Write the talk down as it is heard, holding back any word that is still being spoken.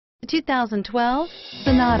2012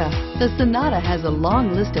 Sonata. The Sonata has a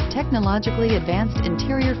long list of technologically advanced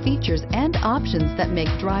interior features and options that make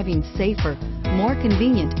driving safer, more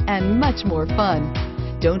convenient, and much more fun.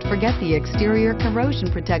 Don't forget the exterior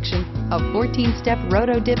corrosion protection, a 14-step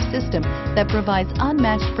roto-dip system that provides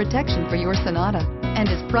unmatched protection for your Sonata and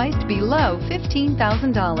is priced below $15,000.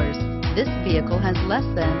 This vehicle has less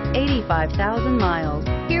than 85,000 miles.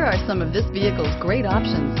 Here are some of this vehicle's great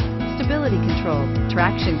options: stability control,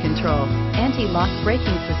 traction control, anti-lock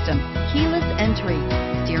braking system, keyless entry,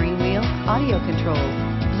 steering wheel audio controls,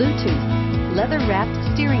 Bluetooth, leather-wrapped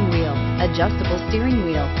steering wheel, adjustable steering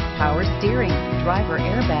wheel, power steering, driver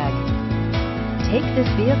airbag. Take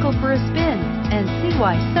this vehicle for a spin and see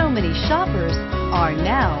why so many shoppers are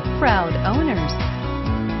now proud owners.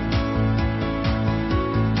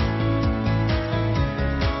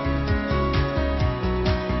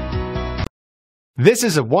 This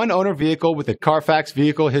is a one-owner vehicle with a Carfax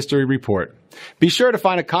Vehicle History Report. Be sure to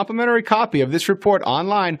find a complimentary copy of this report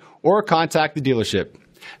online or contact the dealership.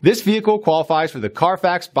 This vehicle qualifies for the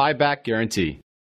Carfax Buyback Guarantee.